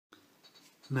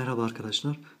Merhaba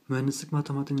arkadaşlar. Mühendislik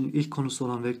matematiğinin ilk konusu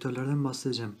olan vektörlerden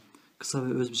bahsedeceğim. Kısa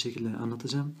ve öz bir şekilde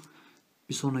anlatacağım.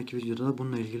 Bir sonraki videoda da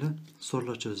bununla ilgili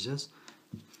sorular çözeceğiz.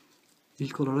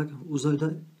 İlk olarak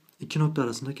uzayda iki nokta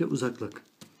arasındaki uzaklık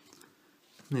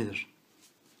nedir?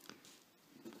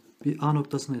 Bir A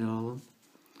noktasını ele alalım.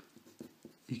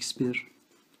 X1,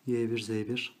 Y1,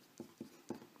 Z1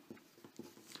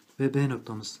 ve B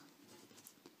noktamız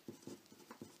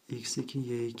X2,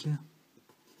 Y2,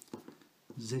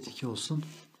 Z2 olsun.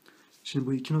 Şimdi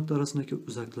bu iki nokta arasındaki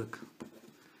uzaklık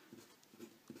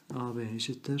AB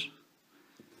eşittir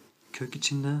kök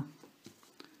içinde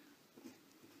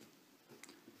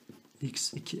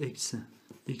x2 eksi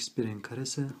x1'in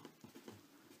karesi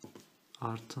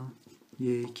artı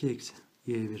y2 eksi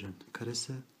y1'in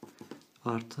karesi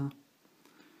artı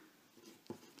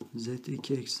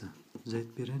z2 eksi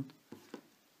z1'in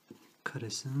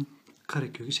karesinin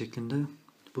karekökü şeklinde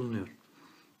bulunuyor.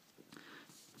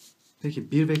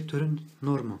 Peki bir vektörün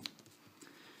normu.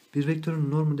 Bir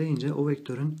vektörün normu deyince o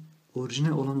vektörün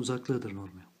orijine olan uzaklığıdır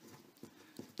normu.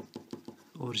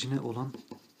 Orijine olan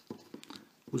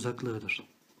uzaklığıdır.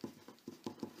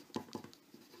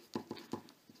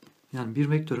 Yani bir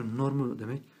vektörün normu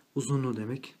demek, uzunluğu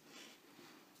demek.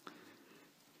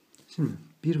 Şimdi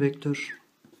bir vektör,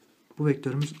 bu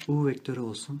vektörümüz U vektörü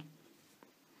olsun.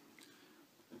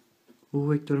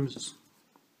 U vektörümüz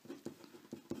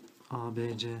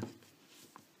ABC.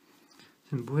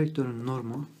 Şimdi bu vektörün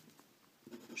normu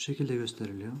bu şekilde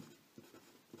gösteriliyor.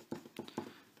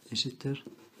 Eşittir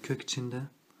kök içinde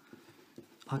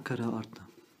A kare artı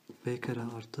B kare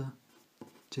artı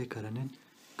C karenin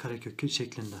karekökü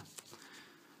şeklinde.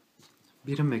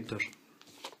 Birim vektör.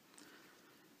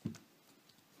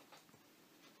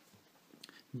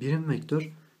 Birim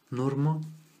vektör normu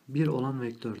 1 olan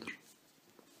vektördür.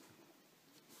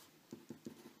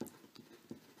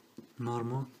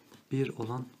 Normu 1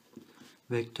 olan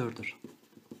vektördür.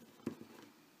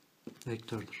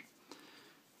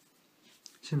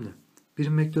 Şimdi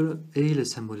birim vektörü E ile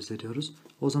sembolize ediyoruz.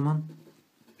 O zaman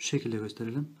şu şekilde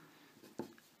gösterelim.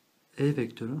 E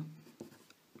vektörü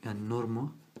yani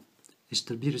normu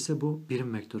eşittir 1 ise bu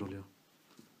birim vektör oluyor.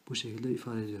 Bu şekilde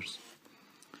ifade ediyoruz.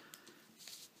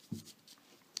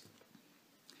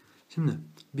 Şimdi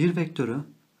bir vektörü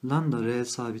lambda reel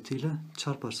sabitiyle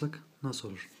çarparsak nasıl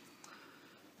olur?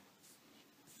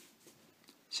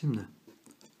 Şimdi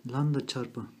lambda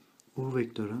çarpı U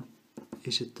vektörü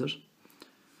eşittir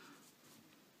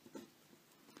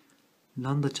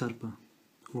lambda çarpı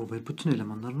U ve bütün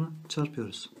elemanlarını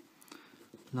çarpıyoruz.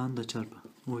 Lambda çarpı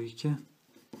U2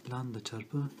 lambda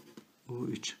çarpı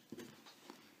U3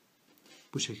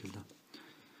 bu şekilde.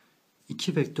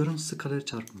 İki vektörün skaler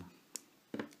çarpımı.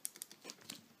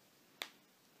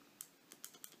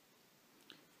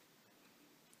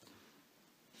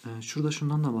 Şurada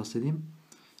şundan da bahsedeyim.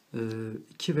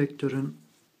 İki vektörün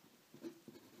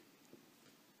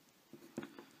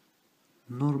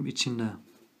norm içinde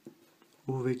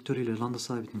U vektörü ile lambda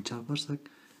sabitini çarparsak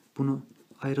bunu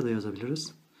ayrı da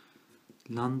yazabiliriz.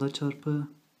 Lambda çarpı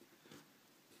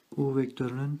U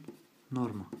vektörünün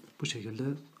normu. Bu şekilde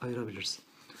ayırabiliriz.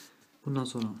 Bundan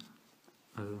sonra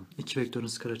iki vektörün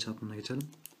skaler çarpımına geçelim.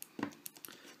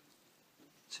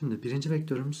 Şimdi birinci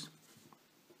vektörümüz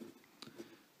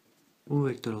U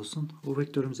vektör olsun. U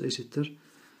vektörümüz eşittir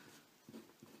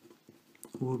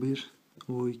U1,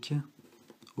 U2,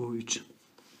 U3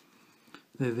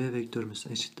 ve V vektörümüz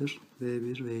eşittir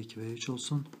V1, V2, V3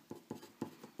 olsun.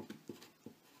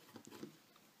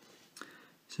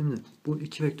 Şimdi bu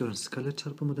iki vektörün skaler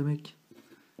çarpımı demek.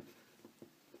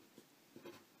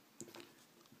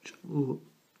 U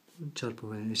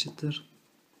çarpı V eşittir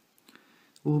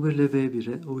U1 ile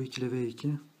V1'e, U2 ile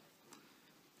V2,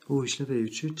 U3 ile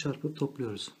V3'ü çarpıp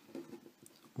topluyoruz.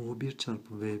 U1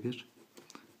 çarpı V1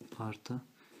 artı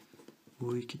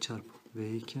U2 çarpı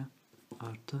V2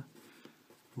 artı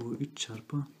U3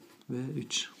 çarpı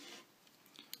V3.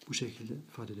 Bu şekilde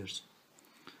ifade ediyoruz.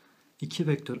 İki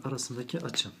vektör arasındaki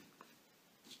açı.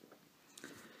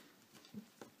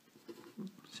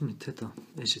 Şimdi teta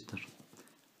eşittir.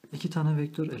 İki tane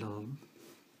vektör ele alalım.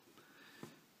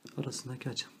 Arasındaki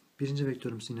açı. Birinci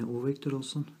vektörümüz yine U vektör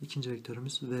olsun. İkinci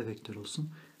vektörümüz V vektör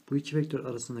olsun. Bu iki vektör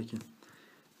arasındaki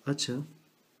açı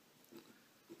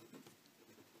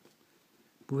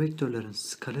bu vektörlerin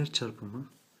skaler çarpımı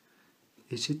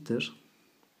eşittir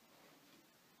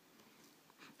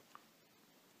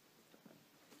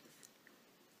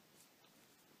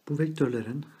bu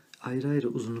vektörlerin ayrı ayrı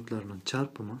uzunluklarının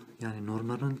çarpımı yani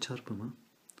normlarının çarpımı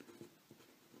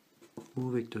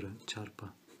U vektörü çarpı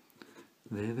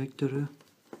V vektörü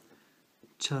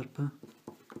çarpı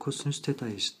kosinüs teta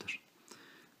eşittir.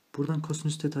 Buradan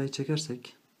kosinüs teta'yı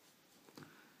çekersek,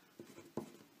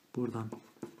 buradan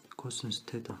kosinüs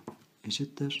teta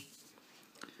eşittir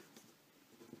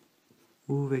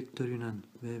u vektörüyle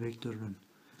v vektörünün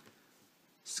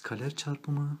skaler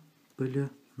çarpımı bölü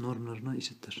normlarına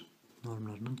eşittir.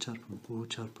 Normlarının çarpımı u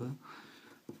çarpı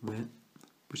v,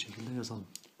 bu şekilde yazalım.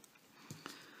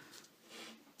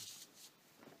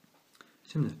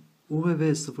 Şimdi u ve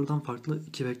v sıfırdan farklı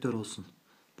iki vektör olsun.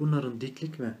 Bunların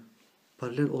diklik ve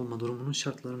paralel olma durumunun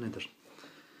şartları nedir?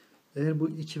 Eğer bu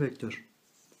iki vektör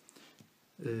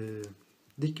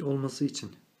dik olması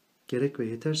için gerek ve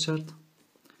yeter şart,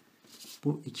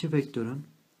 bu iki vektörün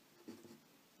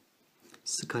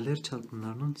skaler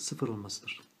çarpımlarının sıfır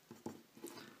olmasıdır.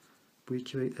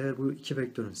 Eğer bu iki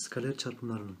vektörün skaler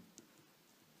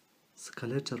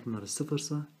çarpımları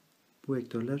sıfırsa bu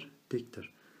vektörler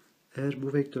diktir. Eğer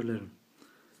bu vektörlerin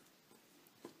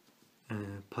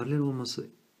paralel olması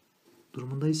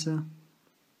durumunda ise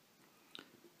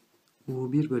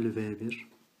u1 bölü v1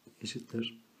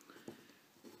 eşittir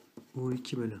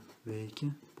u2 bölü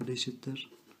v2, bu da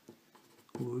eşittir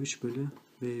u3 bölü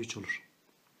v3 olur.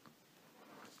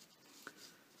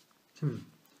 Şimdi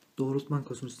doğrultman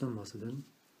kosinüsten bahsedelim.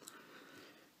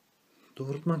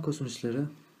 Doğrultman kosinüsleri,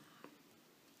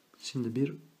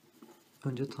 şimdi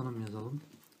önce tanım yazalım.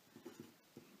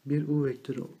 Bir u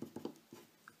vektörü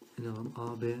ele alalım.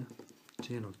 A, B,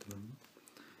 C noktalarını.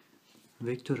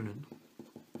 Vektörünün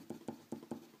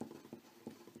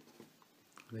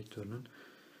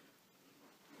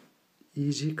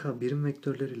IJK birim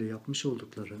vektörleriyle yapmış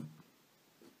oldukları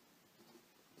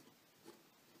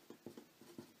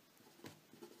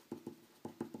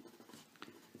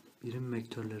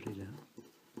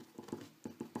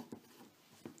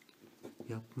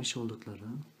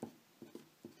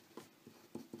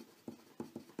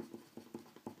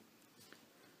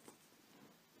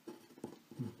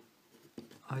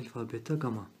alfa, beta,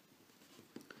 gamma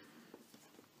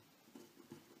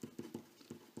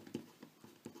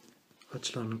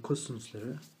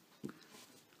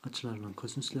açılarının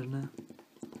kosinüslerine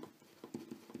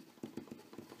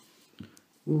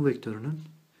u vektörünün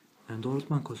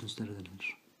doğrultman kosinüsleri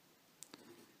denilir.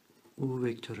 U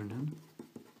vektörünün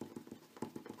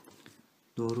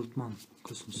doğrultman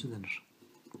kosinüsü denir.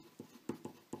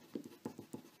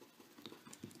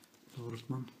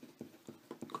 Doğrultman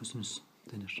kosinüs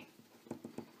denir.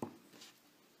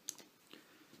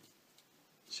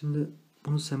 Şimdi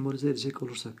bunu sembolize edecek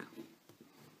olursak,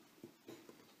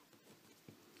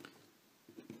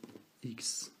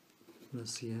 x,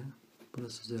 burası y,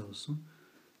 burası z olsun.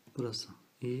 Burası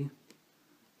i,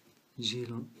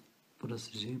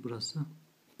 burası j, burası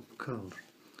k olur.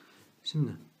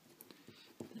 Şimdi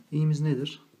i'miz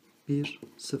nedir? 1,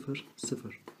 0,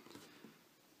 0.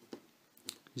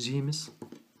 J'miz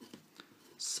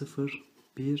 0,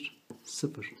 1,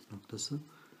 0 noktası.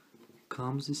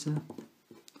 K'mız ise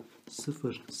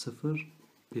 0, 0,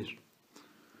 1.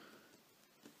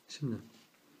 Şimdi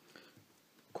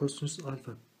kosinüs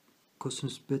alfa,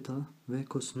 kosinüs beta ve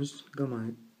kosinüs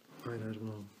gamma'yı ayrı ayrı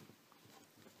bulalım.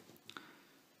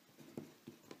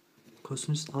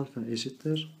 Kosinüs alfa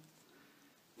eşittir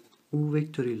u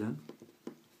vektörüyle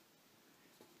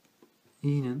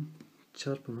i'nin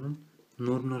çarpımının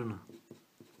normlarını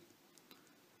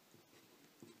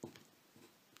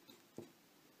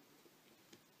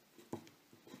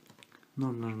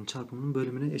çarpımının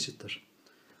bölümüne eşittir.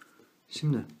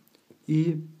 Şimdi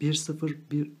i 1 0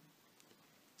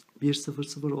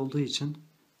 0 olduğu için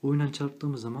u ile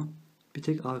çarptığımız zaman bir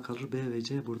tek a kalır. B ve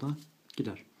C burada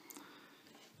gider.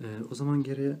 O zaman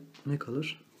geriye ne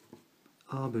kalır?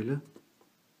 A bölü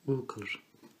u kalır.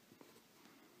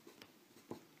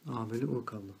 A bölü u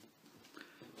kaldı.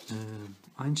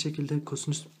 Aynı şekilde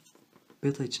kosinüs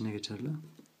beta için de geçerli.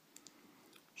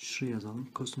 Şuraya yazalım.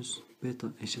 Kosinüs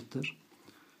beta eşittir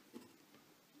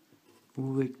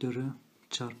u vektörü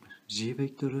çarpı j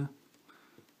vektörü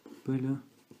bölü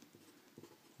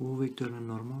u vektörünün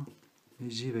normu ve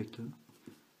j vektörü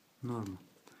normu.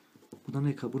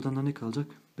 Buradan da ne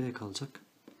kalacak? B kalacak.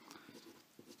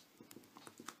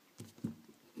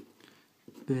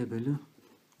 B bölü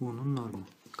u'nun normu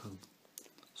kaldı.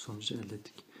 Sonucu elde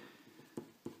ettik.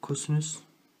 Kosinüs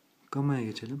gamma'ya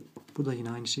geçelim. Bu da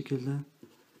yine aynı şekilde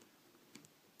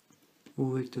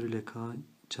u vektörü ile k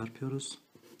çarpıyoruz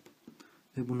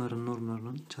ve bunların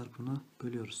normlarının çarpımına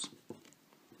bölüyoruz.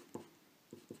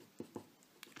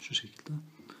 Şu şekilde.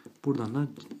 Buradan da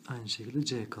aynı şekilde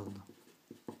c kaldı.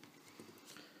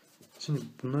 Şimdi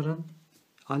bunların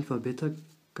alfa, beta,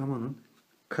 gamma'nın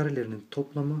karelerinin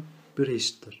toplamı 1'e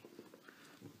eşittir.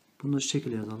 Bunu da şu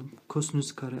şekilde yazalım.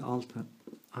 Kosinüs kare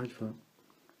alfa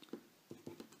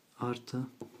artı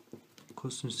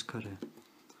kosinüs kare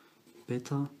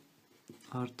beta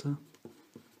artı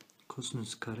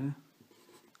kosinüs kare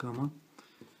gamma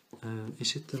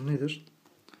eşittir nedir?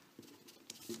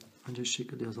 Önce şu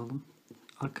şekilde yazalım.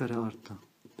 A kare artı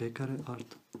B kare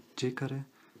artı C kare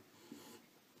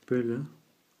bölü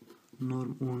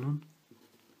norm U'nun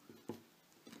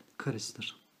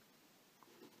karesidir.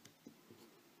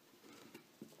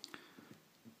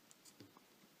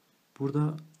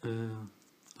 Burada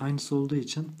aynısı olduğu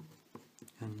için,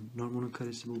 yani norm U'nun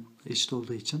karesi bu eşit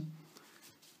olduğu için,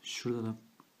 şurada da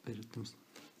belirttim.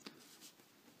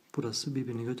 Burası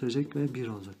birbirini götürecek ve 1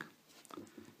 olacak.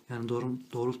 Yani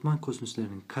doğrultman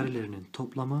kosinüslerinin karelerinin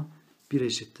toplamı 1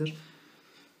 eşittir.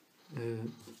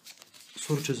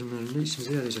 Soru çözümlerinde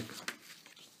işimize yarayacak.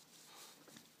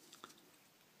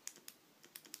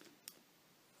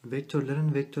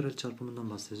 Vektörlerin vektörel çarpımından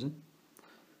bahsedeceğim.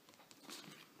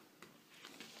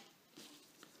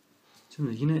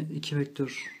 Şimdi yine iki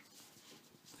vektör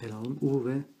ele alalım. U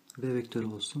ve V vektörü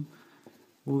olsun.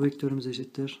 U vektörümüz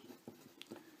eşittir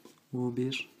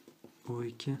U1,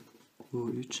 U2,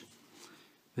 U3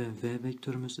 ve V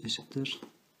vektörümüz eşittir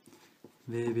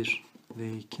V1,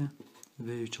 V2,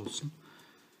 V3 olsun.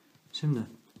 Şimdi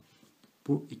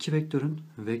bu iki vektörün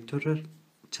vektörel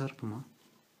çarpımı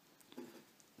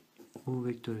U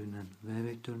vektörüyle V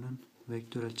vektörünün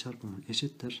vektörel çarpımı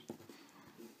eşittir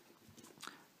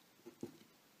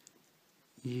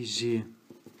İJ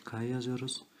K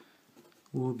yazıyoruz.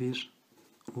 U1,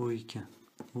 U2,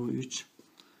 U3,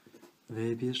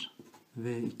 V1,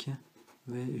 V2,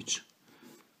 V3.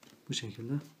 Bu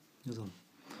şekilde yazalım.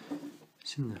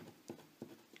 Şimdi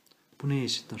bu neye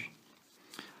eşittir?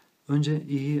 Önce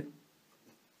i'yi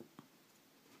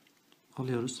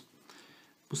alıyoruz.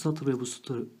 Bu satır ve bu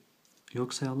satırı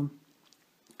yok sayalım.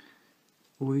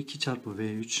 U2 çarpı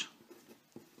V3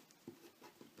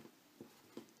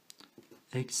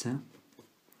 eksi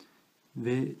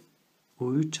V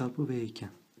U3 çarpı V2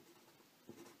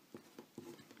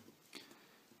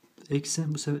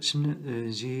 eksi, bu sefer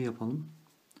şimdi J'yi yapalım.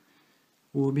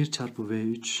 U1 çarpı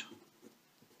V3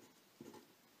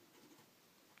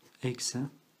 eksi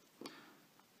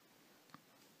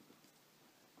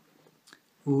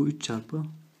U3 çarpı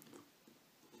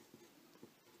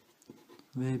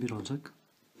V1 olacak.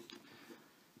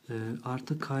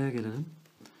 Artı K'ya gelelim.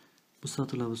 Bu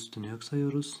satırla bu sütunu yok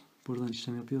sayıyoruz. Buradan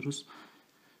işlem yapıyoruz.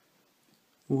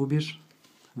 U1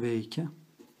 V2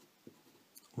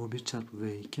 U1 çarpı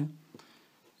V2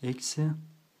 eksi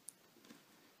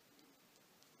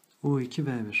U2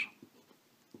 V1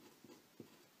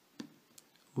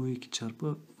 U2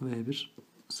 çarpı V1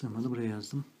 sığmadı, buraya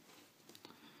yazdım.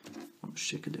 Onu şu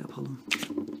şekilde yapalım.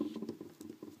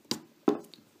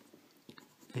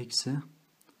 Eksi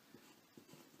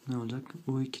ne olacak?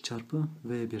 U2 çarpı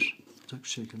V1 olacak,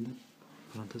 şu şekilde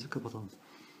parantezi kapatalım.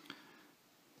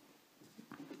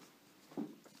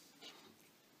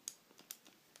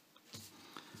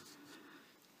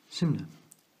 Şimdi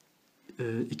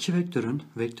iki vektörün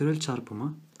vektörel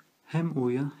çarpımı hem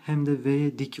U'ya hem de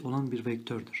V'ye dik olan bir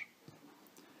vektördür.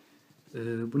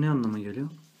 Bu ne anlama geliyor?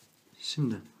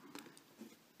 Şimdi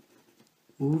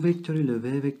U vektörü ile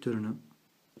V vektörünün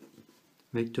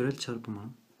vektörel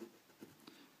çarpımı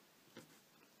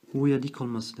U'ya dik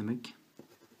olması demek.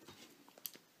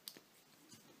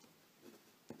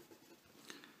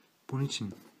 Bunun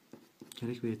için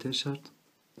gerek ve yeter şart.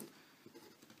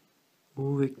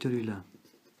 U vektörüyle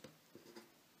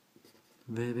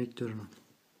V vektörünü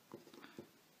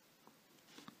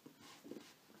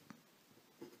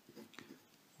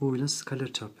U ile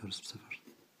skaler çarpıyoruz bu sefer.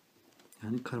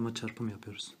 Yani karma çarpım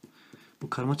yapıyoruz. Bu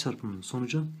karma çarpımın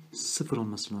sonucu 0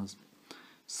 olması lazım.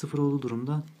 0 olduğu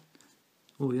durumda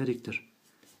U'ya diktir.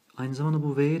 Aynı zamanda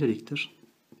bu V'ye de diktir.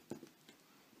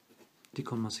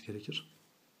 Dik olması gerekir.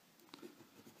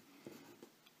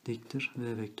 Diktir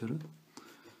V vektörü.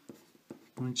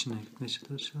 Bunun için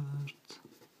eşittir şart.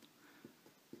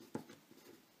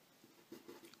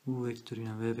 U vektörü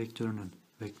yani V vektörünün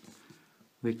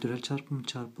vektörel çarpımı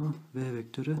çarpı V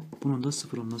vektörü, bunun da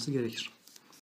 0 olması gerekir.